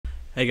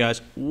Hey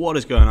guys, what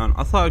is going on?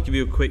 I thought I'd give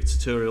you a quick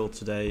tutorial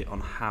today on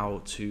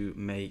how to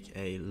make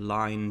a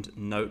lined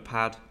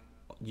notepad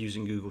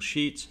using Google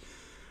Sheets,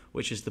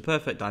 which is the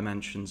perfect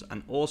dimensions.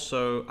 And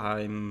also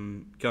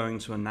I'm going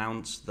to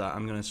announce that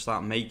I'm going to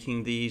start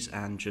making these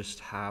and just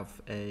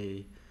have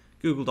a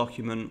Google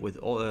document with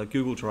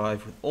Google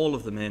Drive with all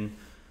of them in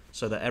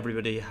so that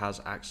everybody has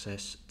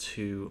access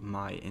to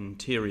my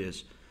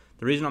interiors.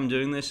 The reason I'm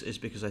doing this is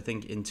because I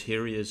think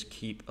interiors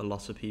keep a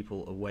lot of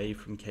people away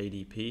from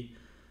KDP.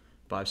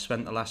 But I've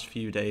spent the last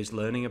few days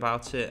learning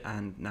about it,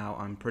 and now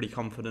I'm pretty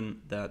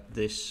confident that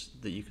this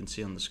that you can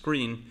see on the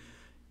screen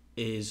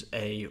is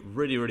a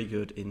really, really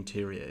good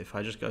interior. If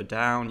I just go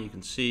down, you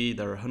can see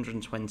there are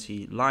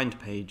 120 lined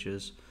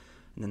pages,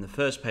 and then the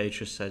first page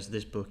just says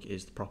this book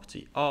is the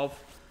property of,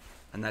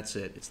 and that's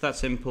it. It's that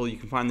simple. You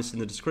can find this in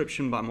the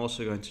description, but I'm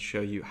also going to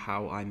show you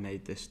how I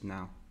made this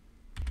now.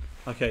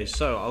 Okay,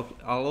 so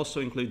I'll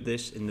also include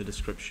this in the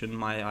description.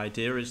 My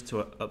idea is to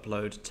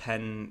upload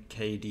 10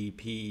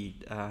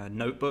 KDP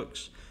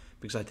notebooks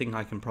because I think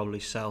I can probably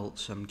sell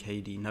some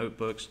KD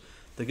notebooks.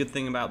 The good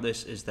thing about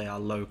this is they are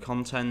low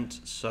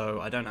content,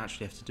 so I don't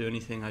actually have to do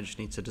anything. I just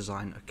need to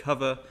design a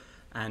cover,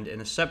 and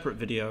in a separate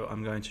video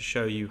I'm going to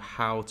show you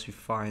how to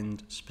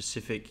find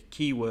specific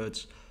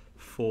keywords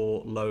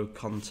for low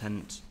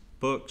content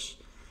books.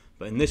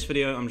 But in this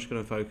video I'm just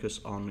going to focus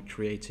on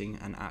creating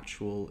an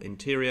actual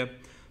interior.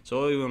 So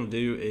all you want to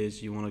do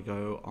is you want to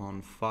go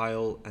on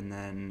File, and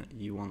then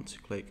you want to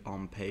click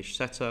on Page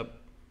Setup,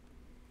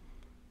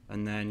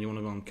 and then you want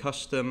to go on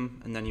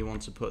Custom, and then you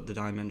want to put the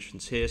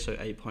dimensions here. So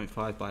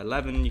 8.5 by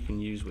 11. You can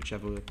use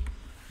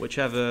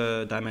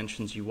whichever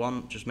dimensions you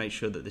want. Just make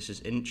sure that this is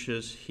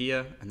inches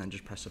here, and then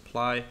just press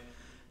Apply.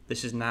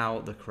 This is now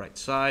the correct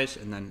size,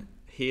 and then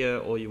here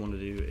all you want to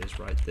do is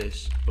write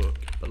this book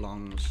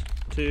belongs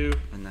to,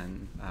 and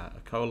then a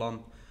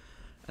colon.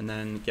 And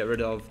then get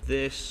rid of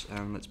this,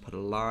 and let's put a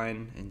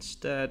line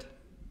instead.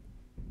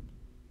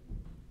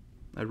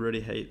 I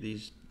really hate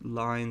these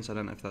lines. I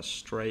don't know if that's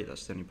straight.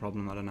 That's the only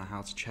problem. I don't know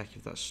how to check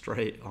if that's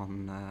straight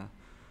on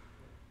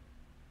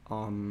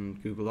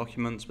Google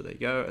Documents, but there you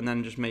go. And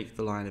then just make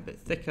the line a bit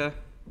thicker.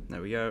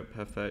 There we go,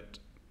 perfect.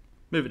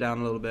 Move it down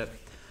a little bit.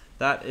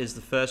 That is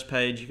the first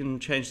page. You can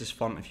change this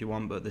font if you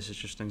want, but this is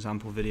just an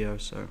example video,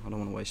 so I don't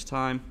want to waste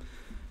time.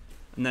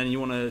 And then you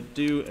want to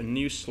do a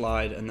new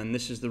slide, and then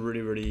this is the really,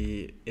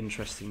 really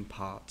interesting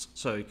part.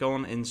 So go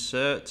on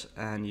Insert,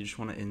 and you just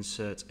want to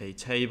insert a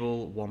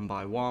table 1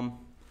 by 1.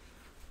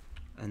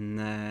 And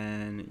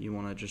then you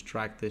want to just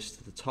drag this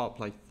to the top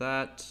like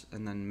that,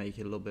 and then make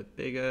it a little bit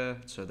bigger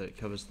so that it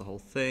covers the whole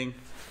thing.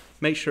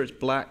 Make sure it's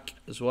black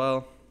as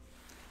well.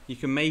 You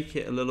can make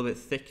it a little bit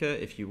thicker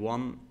if you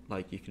want,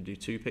 like you could do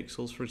 2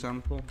 pixels for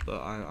example, but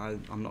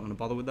I'm not going to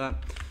bother with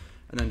that.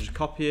 And then just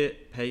copy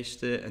it,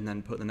 paste it, and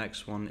then put the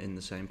next one in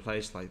the same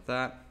place like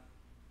that.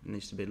 It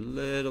needs to be a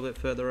little bit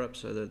further up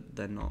so that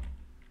they're not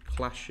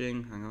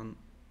clashing. Hang on.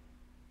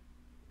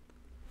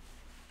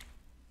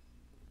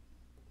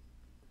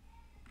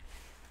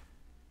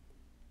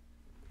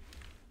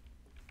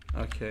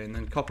 Okay, and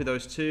then copy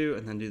those 2,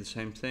 and then do the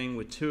same thing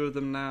with 2 of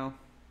them now.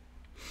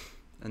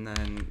 And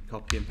then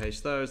copy and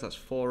paste those. That's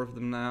 4 of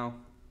them now.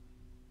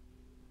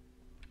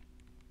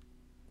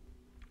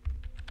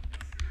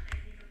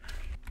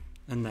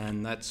 And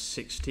then that's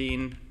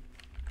 16,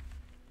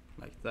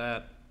 like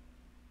that.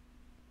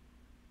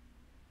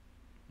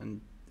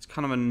 And it's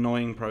kind of an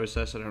annoying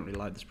process. I don't really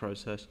like this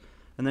process.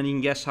 And then you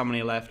can guess how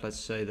many left. Let's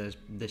say there's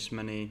this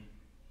many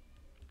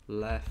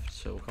left.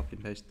 So we'll copy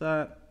and paste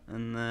that.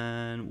 And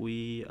then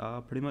we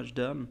are pretty much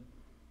done.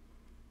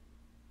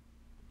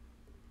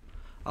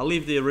 I'll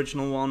leave the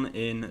original one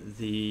in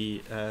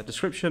the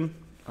description.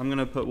 I'm going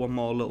to put one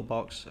more little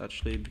box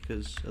actually,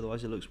 because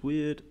otherwise it looks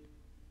weird.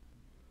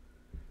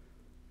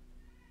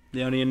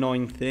 The only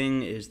annoying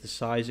thing is the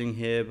sizing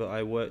here, but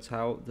I worked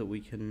out that we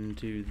can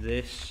do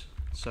this.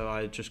 So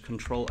I just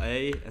Control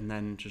A and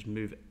then just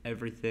move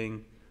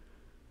everything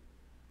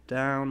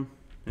down.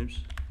 Oops.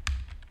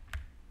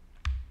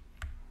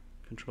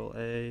 Control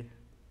A.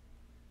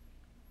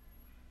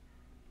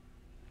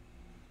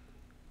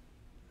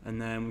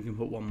 And then we can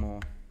put one more,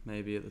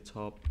 maybe at the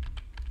top.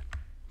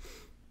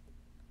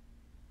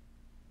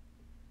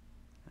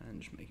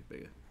 And just make it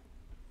bigger.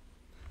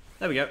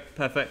 There we go,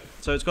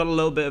 perfect. So it's got a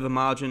little bit of a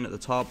margin at the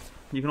top.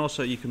 You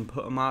can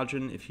put a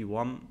margin if you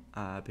want,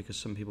 because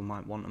some people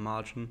might want a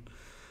margin.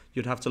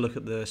 You'd have to look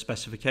at the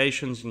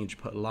specifications, and you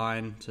just put a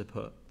line to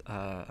put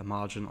a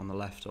margin on the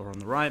left or on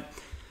the right.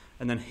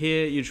 And then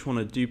here you just want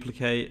to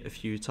duplicate a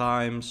few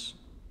times.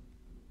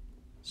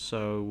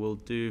 So we'll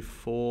do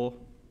 4.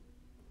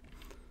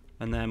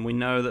 And then we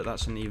know that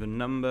that's an even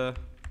number.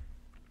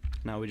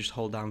 Now we just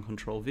hold down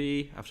Control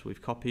V after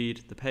we've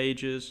copied the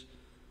pages.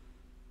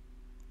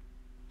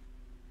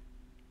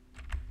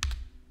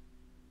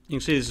 You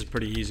can see this is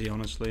pretty easy,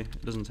 honestly.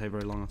 It doesn't take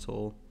very long at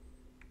all.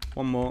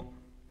 One more.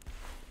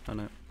 Oh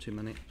no, too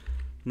many.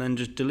 And then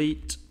just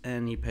delete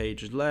any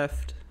pages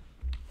left.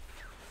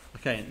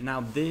 Okay,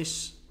 now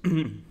this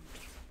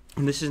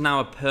And this is now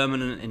a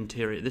permanent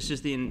interior.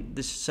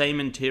 This same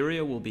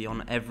interior will be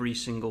on every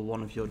single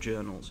one of your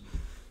journals.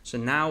 So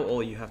now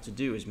all you have to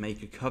do is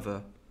make a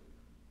cover,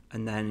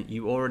 and then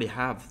you already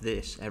have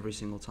this every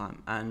single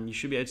time. And you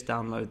should be able to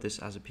download this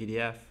as a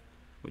PDF,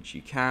 which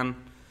you can.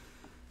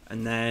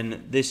 And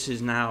then this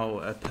is now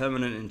a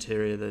permanent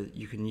interior that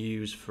you can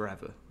use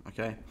forever,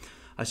 okay?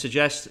 I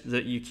suggest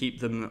that you keep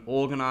them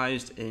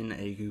organized in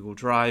a Google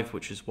Drive,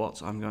 which is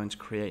what I'm going to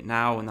create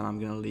now, and then I'm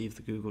going to leave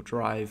the Google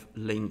Drive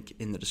link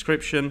in the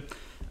description.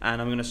 And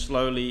I'm going to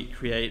slowly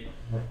create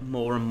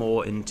more and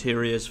more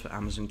interiors for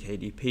Amazon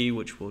KDP,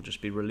 which will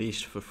just be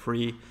released for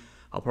free.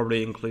 I'll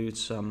probably include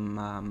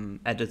some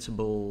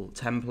editable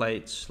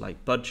templates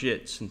like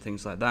budgets and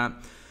things like that.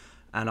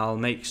 And I'll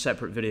make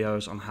separate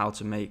videos on how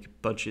to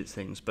make budget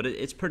things. But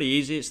it's pretty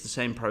easy. It's the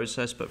same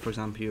process, but for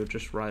example, you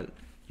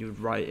would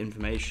write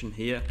information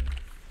here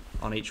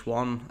on each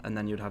one, and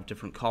then you'd have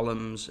different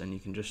columns, and you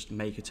can just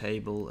make a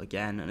table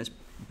again. And it's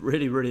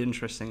really, really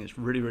interesting. It's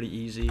really, really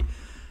easy.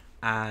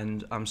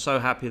 And I'm so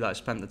happy that I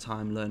spent the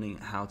time learning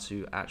how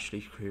to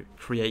actually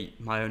create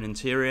my own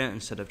interior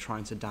instead of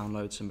trying to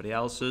download somebody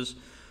else's.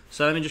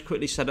 So let me just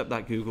quickly set up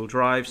that Google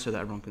Drive so that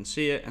everyone can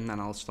see it, and then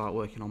I'll start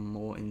working on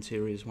more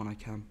interiors when I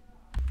can.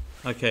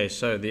 Okay,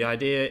 so the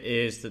idea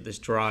is that this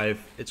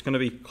drive, it's going to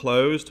be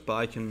closed,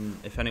 but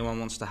if anyone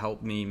wants to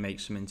help me make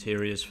some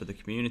interiors for the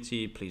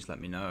community, please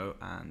let me know,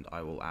 and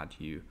I will add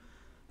you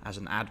as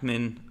an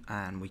admin,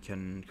 and we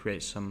can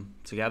create some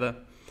together.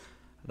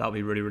 That'll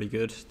be really, really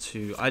good.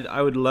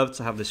 I would love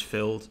to have this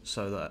filled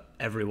so that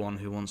everyone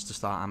who wants to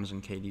start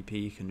Amazon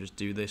KDP can just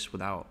do this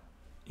without,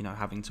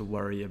 having to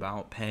worry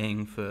about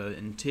paying for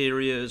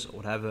interiors or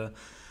whatever,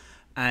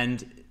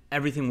 and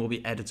everything will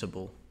be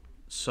editable.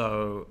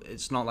 So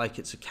it's not like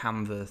it's a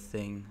Canva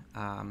thing.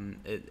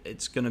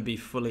 It's going to be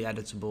fully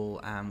editable,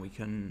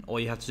 and all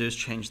you have to do is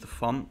change the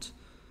font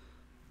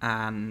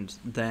and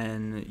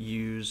then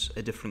use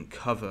a different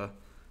cover,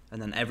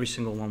 and then every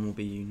single one will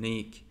be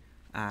unique,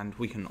 and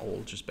we can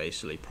all just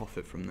basically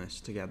profit from this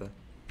together.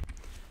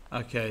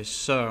 Okay,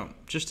 so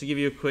just to give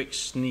you a quick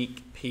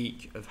sneak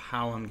peek of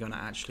how I'm going to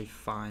actually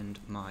find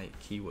my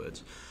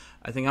keywords.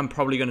 I think I'm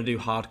probably going to do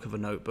hardcover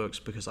notebooks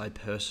because I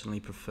personally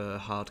prefer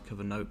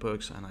hardcover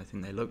notebooks and I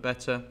think they look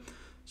better.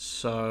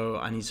 So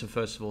I need to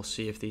first of all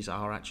see if these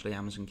are actually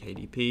Amazon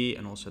KDP,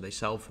 and also they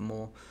sell for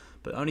more.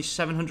 But only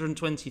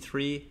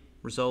 723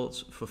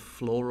 results for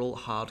floral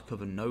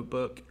hardcover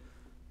notebook.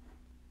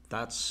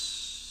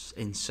 That's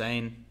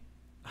insane.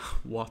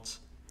 What?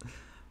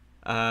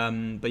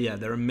 But yeah,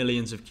 there are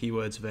millions of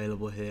keywords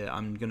available here.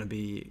 I'm going to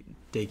be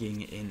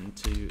digging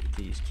into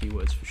these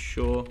keywords for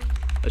sure.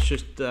 Let's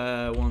just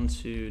 1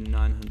 to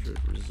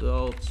 900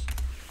 results.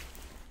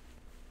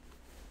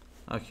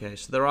 Okay,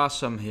 so there are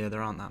some here.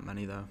 There aren't that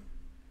many though.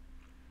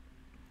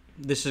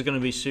 This is going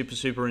to be super,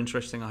 super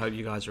interesting. I hope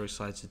you guys are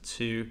excited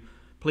too.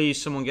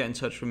 Please, someone get in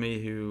touch with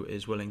me who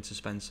is willing to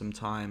spend some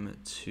time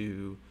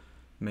to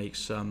make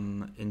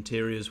some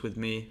interiors with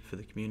me for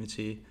the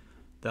community.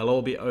 They'll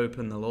all be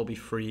open, they'll all be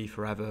free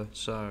forever.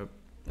 So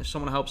if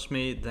someone helps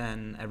me,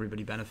 then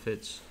everybody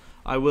benefits.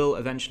 I will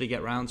eventually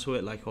get around to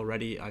it. Like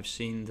already, I've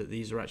seen that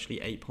these are actually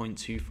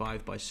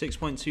 8.25 by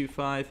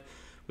 6.25,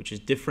 which is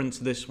different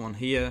to this one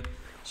here.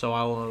 So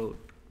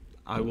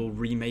I will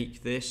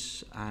remake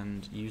this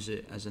and use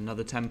it as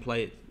another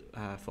template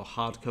for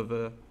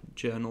hardcover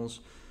journals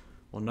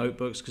or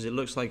notebooks, because it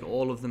looks like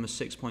all of them are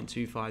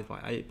 6.25 by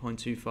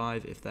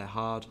 8.25 if they're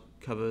hard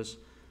covers.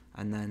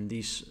 And then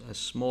these are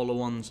smaller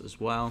ones as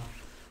well.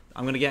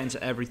 I'm going to get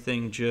into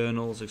everything,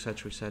 journals,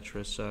 etc.,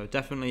 etc. So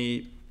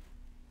definitely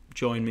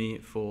join me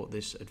for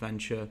this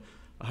adventure.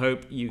 I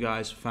hope you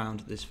guys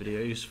found this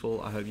video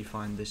useful. I hope you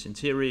find this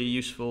interior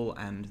useful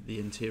and the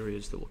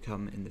interiors that will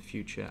come in the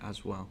future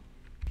as well.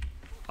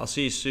 I'll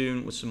see you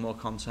soon with some more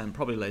content,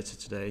 probably later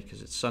today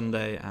because it's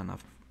Sunday and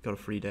I've got a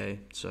free day.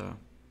 So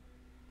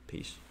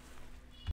peace.